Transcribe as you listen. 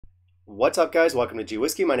What's up, guys? Welcome to G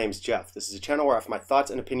Whiskey. My name's Jeff. This is a channel where I offer my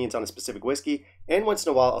thoughts and opinions on a specific whiskey, and once in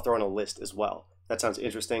a while I'll throw in a list as well. If that sounds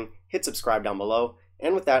interesting, hit subscribe down below.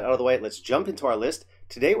 And with that out of the way, let's jump into our list.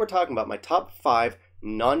 Today we're talking about my top 5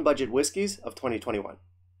 non-budget whiskeys of 2021.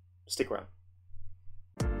 Stick around.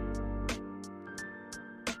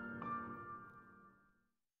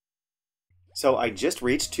 So I just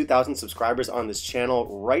reached 2,000 subscribers on this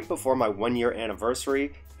channel right before my 1-year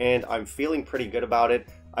anniversary, and I'm feeling pretty good about it.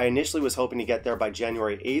 I initially was hoping to get there by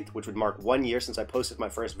January 8th, which would mark 1 year since I posted my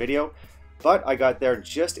first video, but I got there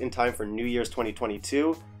just in time for New Year's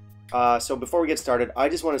 2022. So before we get started, I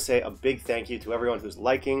just want to say a big thank you to everyone who's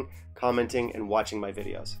liking, commenting, and watching my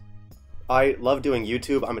videos. I love doing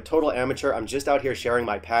YouTube. I'm a total amateur. I'm just out here sharing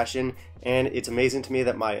my passion, and it's amazing to me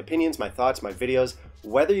that my opinions, my thoughts, my videos,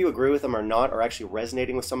 whether you agree with them or not, are actually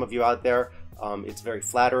resonating with some of you out there. It's very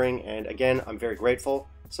flattering, and again, I'm very grateful,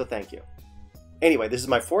 so thank you. Anyway, this is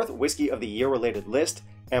my 4th Whiskey of the Year related list.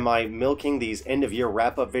 Am I milking these end of year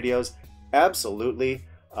wrap-up videos? Absolutely.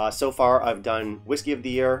 So far, I've done Whiskey of the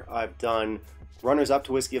Year, I've done runners-up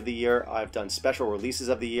to Whiskey of the Year, I've done special releases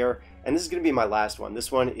of the year, and this is going to be my last one.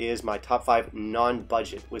 This one is my top 5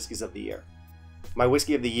 non-budget Whiskeys of the Year. My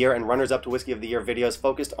Whiskey of the Year and runners-up to Whiskey of the Year videos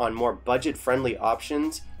focused on more budget-friendly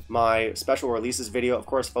options. My special releases video, of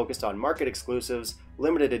course, focused on market exclusives,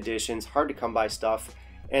 limited editions, hard-to-come-by stuff.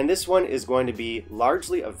 And this one is going to be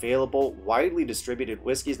largely available, widely distributed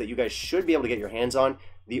whiskeys that you guys should be able to get your hands on,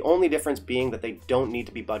 the only difference being that they don't need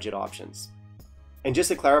to be budget options. And just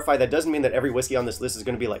to clarify, that doesn't mean that every whiskey on this list is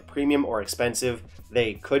going to be like premium or expensive.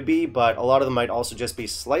 They could be, but a lot of them might also just be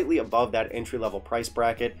slightly above that entry-level price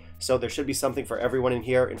bracket, so there should be something for everyone in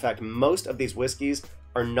here. In fact, most of these whiskeys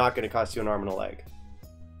are not going to cost you an arm and a leg.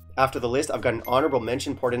 After the list, I've got an honorable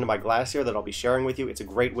mention poured into my glass here that I'll be sharing with you. It's a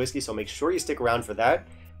great whiskey, so make sure you stick around for that.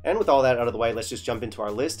 And with all that out of the way, let's just jump into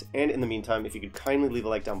our list. And in the meantime, if you could kindly leave a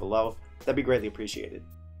like down below, that'd be greatly appreciated.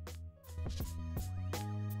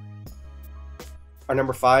 Our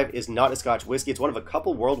number 5 is not a Scotch whiskey. It's one of a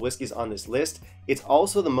couple world whiskeys on this list. It's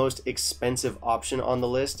also the most expensive option on the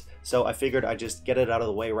list, so I figured I'd just get it out of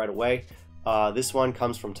the way right away. This one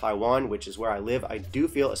comes from Taiwan, which is where I live. I do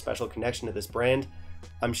feel a special connection to this brand.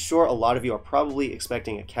 I'm sure a lot of you are probably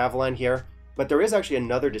expecting a Kavalan here, but there is actually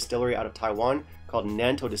another distillery out of Taiwan called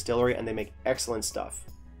Nantou Distillery, and they make excellent stuff.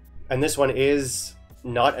 And this one is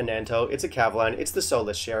not a Nantou, it's a Kavalan. It's the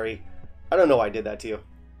Solus Sherry. I don't know why I did that to you.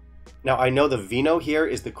 Now, I know the Vino here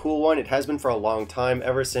is the cool one. It has been for a long time,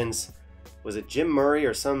 ever since, was it Jim Murray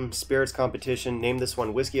or some spirits competition named this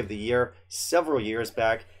one Whiskey of the Year several years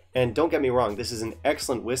back. And don't get me wrong, this is an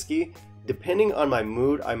excellent whiskey. Depending on my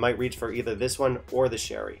mood, I might reach for either this one or the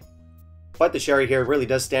sherry. But the sherry here really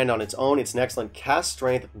does stand on its own. It's an excellent cask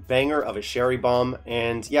strength banger of a sherry bomb,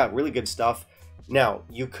 and yeah, really good stuff. Now,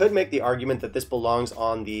 you could make the argument that this belongs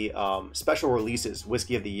on the special releases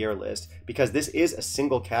Whiskey of the Year list, because this is a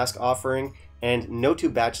single cask offering, and no 2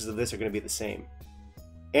 batches of this are going to be the same.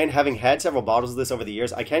 And having had several bottles of this over the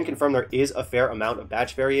years, I can confirm there is a fair amount of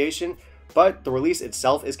batch variation, but the release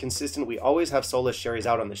itself is consistent. We always have Solus sherries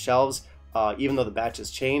out on the shelves, even though the batches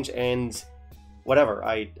change, and whatever,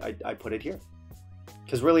 I put it here.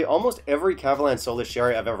 Because really, almost every Kavalan Solus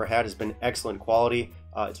sherry I've ever had has been excellent quality.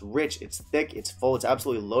 It's rich, it's thick, it's full, it's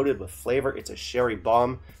absolutely loaded with flavor. It's a sherry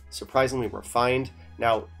bomb, surprisingly refined.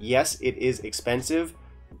 Now, yes, it is expensive,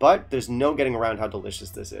 but there's no getting around how delicious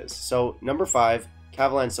this is. So, number 5,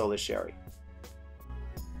 Kavalan Solus Sherry.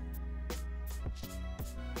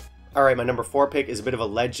 Alright, my number 4 pick is a bit of a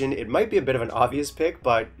legend. It might be a bit of an obvious pick,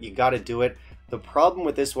 but you gotta do it. The problem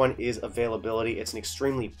with this one is availability. It's an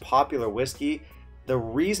extremely popular whiskey. The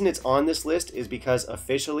reason it's on this list is because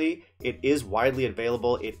officially it is widely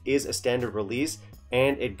available, it is a standard release,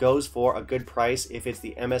 and it goes for a good price if it's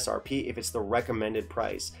the MSRP, if it's the recommended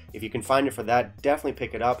price. If you can find it for that, definitely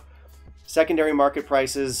pick it up. Secondary market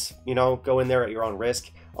prices, you know, go in there at your own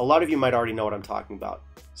risk. A lot of you might already know what I'm talking about.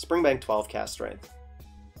 Springbank 12 cask strength.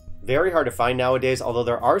 Very hard to find nowadays, although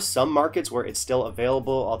there are some markets where it's still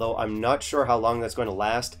available, although I'm not sure how long that's going to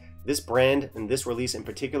last. This brand and this release in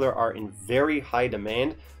particular are in very high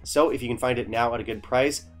demand, so if you can find it now at a good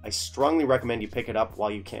price, I strongly recommend you pick it up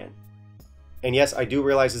while you can. And yes, I do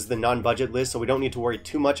realize this is the non-budget list, so we don't need to worry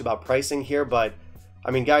too much about pricing here, but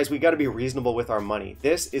I mean, guys, we got to be reasonable with our money.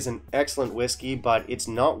 This is an excellent whiskey, but it's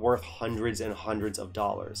not worth hundreds and hundreds of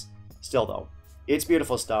dollars. Still though, it's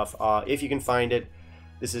beautiful stuff. If you can find it,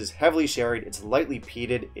 this is heavily sherried, it's lightly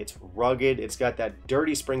peated, it's rugged, it's got that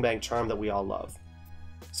dirty Springbank charm that we all love.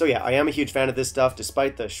 So yeah, I am a huge fan of this stuff.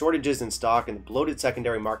 Despite the shortages in stock and the bloated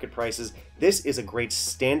secondary market prices, this is a great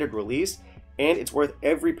standard release, and it's worth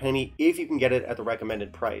every penny if you can get it at the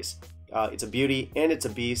recommended price. It's a beauty and it's a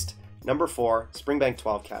beast. Number 4, Springbank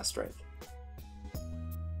 12 cask strength.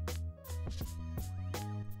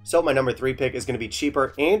 So my number 3 pick is going to be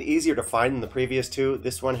cheaper and easier to find than the previous two.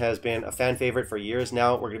 This one has been a fan favorite for years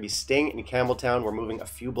now. We're going to be staying in Campbelltown. We're moving a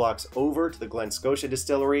few blocks over to the Glen Scotia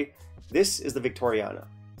distillery. This is the Victoriana.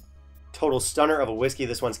 Total stunner of a whiskey.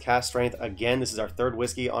 This one's cask strength. Again, this is our 3rd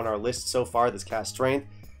whiskey on our list so far that's cask strength,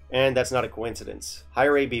 and that's not a coincidence.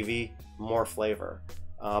 Higher ABV, more flavor.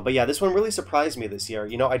 But yeah, this one really surprised me this year.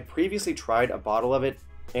 You know, I'd previously tried a bottle of it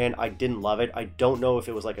and I didn't love it. I don't know if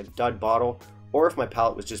it was like a dud bottle or if my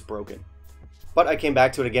palate was just broken. But I came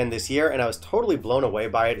back to it again this year and I was totally blown away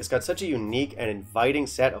by it. It's got such a unique and inviting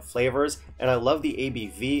set of flavors, and I love the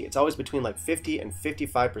ABV. It's always between like 50 and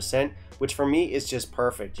 55%, which for me is just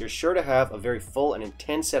perfect. You're sure to have a very full and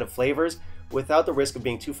intense set of flavors without the risk of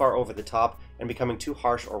being too far over the top and becoming too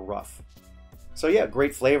harsh or rough. So yeah,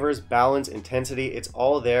 great flavors, balance, intensity, it's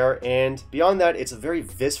all there, and beyond that, it's a very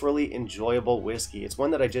viscerally enjoyable whiskey. It's one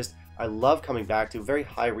that I love coming back to, very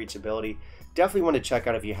high reachability. Definitely want to check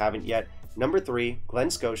out if you haven't yet. Number 3, Glen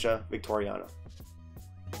Scotia Victoriana.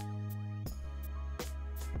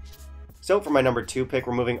 So for my number 2 pick,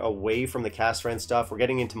 we're moving away from the cask strength stuff. We're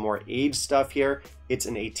getting into more aged stuff here. It's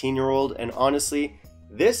an 18-year-old, and honestly,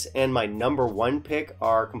 this and my number 1 pick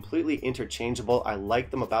are completely interchangeable. I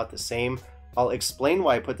like them about the same. I'll explain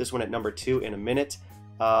why I put this one at number 2 in a minute,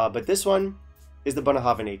 but this one is the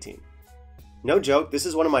Bunnahabhain 18. No joke, this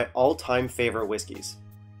is one of my all-time favorite whiskeys,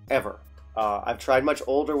 ever. I've tried much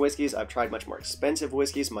older whiskeys, I've tried much more expensive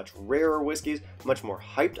whiskeys, much rarer whiskeys, much more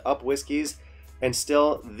hyped up whiskeys, and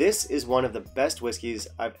still, this is one of the best whiskeys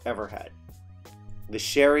I've ever had. The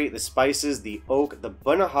sherry, the spices, the oak, the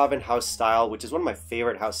Bunnahabhain house style, which is one of my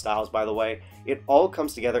favorite house styles by the way, it all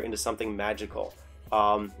comes together into something magical.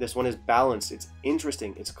 This one is balanced, it's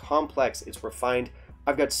interesting, it's complex, it's refined.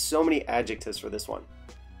 I've got so many adjectives for this one.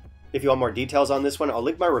 If you want more details on this one, I'll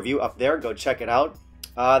link my review up there, go check it out.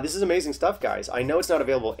 This is amazing stuff, guys. I know it's not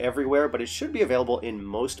available everywhere, but it should be available in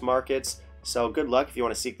most markets, so good luck if you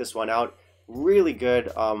want to seek this one out. Really good.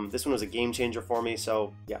 This one was a game changer for me,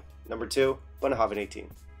 so yeah. Number 2, Bunnahabhain 18.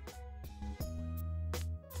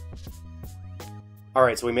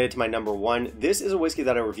 Alright, so we made it to my number 1. This is a whiskey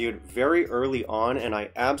that I reviewed very early on, and I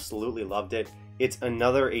absolutely loved it. It's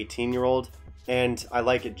another 18-year-old, and I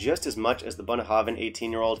like it just as much as the Bunnahabhain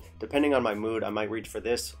 18-year-old. Depending on my mood, I might reach for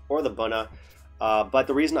this or the Bunna. But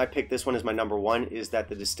the reason I picked this one as my number 1 is that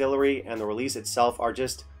the distillery and the release itself are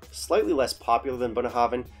just slightly less popular than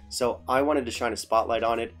Bunnahabhain, so I wanted to shine a spotlight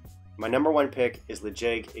on it. My number 1 pick is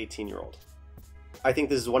Lejeig 18-year-old. I think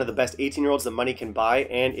this is one of the best 18-year-olds that money can buy,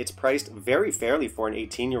 and it's priced very fairly for an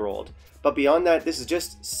 18-year-old. But beyond that, this is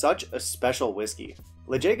just such a special whiskey.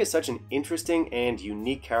 Lejeig is such an interesting and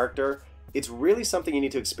unique character. It's really something you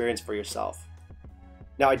need to experience for yourself.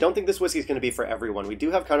 Now, I don't think this whiskey is going to be for everyone. We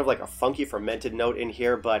do have kind of like a funky fermented note in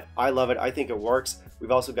here, but I love it. I think it works.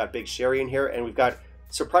 We've also got big sherry in here, and we've got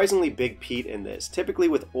surprisingly big peat in this. Typically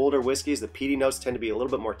with older whiskeys, the peaty notes tend to be a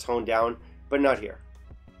little bit more toned down, but not here.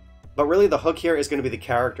 But really the hook here is going to be the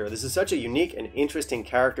character. This is such a unique and interesting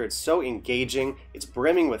character. It's so engaging. It's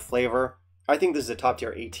brimming with flavor. I think this is a top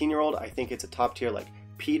tier 18-year-old. I think it's a top tier like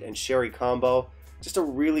peat and sherry combo. Just a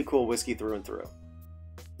really cool whiskey through and through.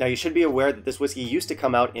 Now you should be aware that this whiskey used to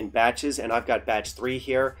come out in batches, and I've got batch 3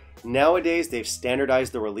 here. Nowadays they've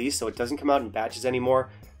standardized the release so it doesn't come out in batches anymore.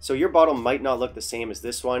 So your bottle might not look the same as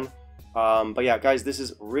this one. But yeah, guys, this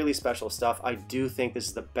is really special stuff. I do think this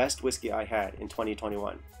is the best whiskey I had in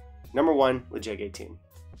 2021. Number 1, Lejeig 18.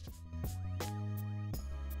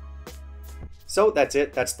 So that's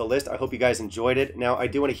it. That's the list. I hope you guys enjoyed it. Now, I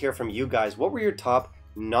do want to hear from you guys. What were your top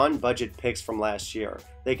non-budget picks from last year?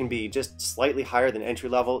 They can be just slightly higher than entry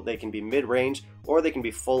level, they can be mid-range, or they can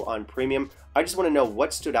be full on premium. I just want to know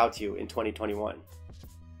what stood out to you in 2021.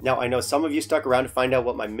 Now, I know some of you stuck around to find out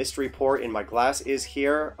what my mystery pour in my glass is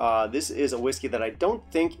here. This is a whiskey that I don't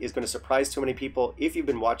think is going to surprise too many people if you've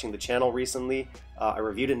been watching the channel recently. I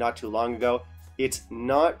reviewed it not too long ago. It's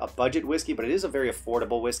not a budget whiskey, but it is a very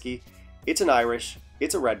affordable whiskey. It's an Irish,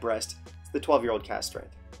 it's a redbreast, it's the 12-year-old cask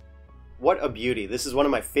strength. What a beauty. This is one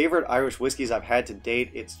of my favorite Irish whiskeys I've had to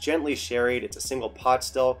date. It's gently sherried, it's a single pot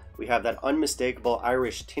still. We have that unmistakable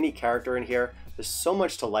Irish tinny character in here. There's so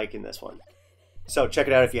much to like in this one. So check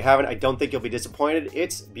it out if you haven't. I don't think you'll be disappointed.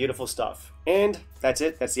 It's beautiful stuff. And that's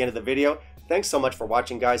it. That's the end of the video. Thanks so much for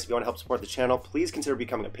watching, guys. If you want to help support the channel, please consider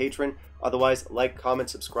becoming a patron. Otherwise, like,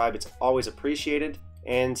 comment, subscribe. It's always appreciated.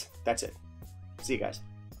 And that's it. See you guys.